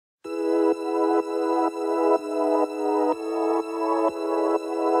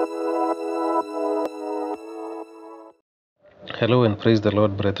Hello and praise the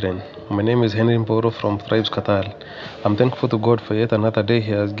Lord, brethren. My name is Henry Mboro from Tribes Qatar. I'm thankful to God for yet another day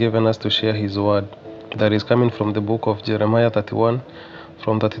He has given us to share His word. That is coming from the book of Jeremiah 31,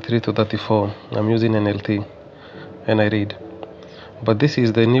 from 33 to 34. I'm using NLT, and I read, "But this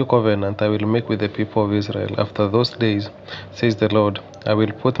is the new covenant I will make with the people of Israel after those days, says the Lord. I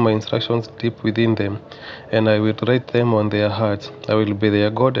will put my instructions deep within them, and I will write them on their hearts. I will be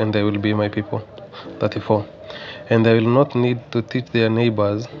their God, and they will be my people." 34. "And they will not need to teach their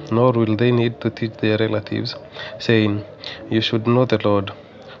neighbors, nor will they need to teach their relatives, saying, 'You should know the Lord.'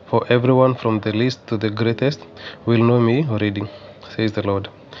 For everyone from the least to the greatest will know me already, says the Lord.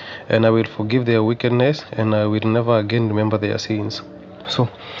 And I will forgive their wickedness, and I will never again remember their sins." So,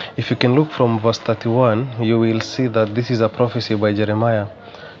 if you can look from verse 31, you will see that this is a prophecy by Jeremiah,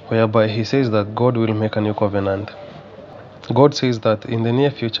 whereby he says that God will make a new covenant. God says that in the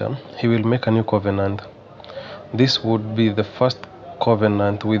near future, He will make a new covenant. This would be the first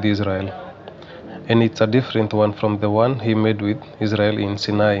covenant with Israel, and it's a different one from the one He made with Israel in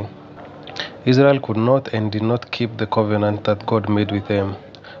Sinai. Israel could not and did not keep the covenant that God made with them,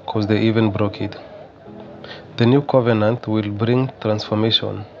 because they even broke it. The new covenant will bring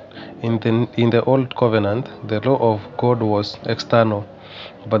transformation. In the old covenant, the law of God was external,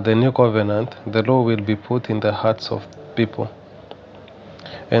 but the new covenant, the law will be put in the hearts of people.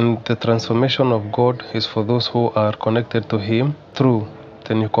 And the transformation of God is for those who are connected to Him through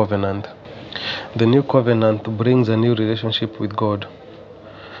the new covenant. The new covenant brings a new relationship with God.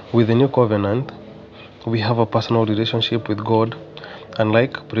 With the new covenant, we have a personal relationship with God,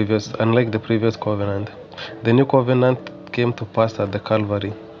 unlike the previous covenant. The new covenant came to pass at the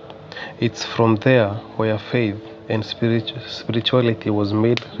Calvary. It's from there where faith and spirituality was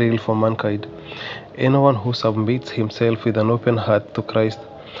made real for mankind. Anyone who submits himself with an open heart to Christ,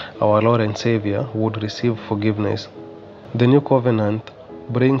 our Lord and Savior, would receive forgiveness. The new covenant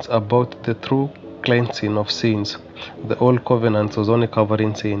brings about the true cleansing of sins. The old covenant was only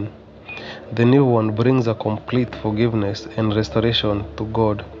covering sin. The new one brings a complete forgiveness and restoration to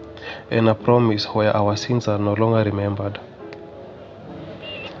God, and a promise where our sins are no longer remembered.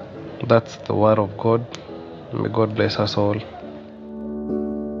 That's the word of God. May God bless us all.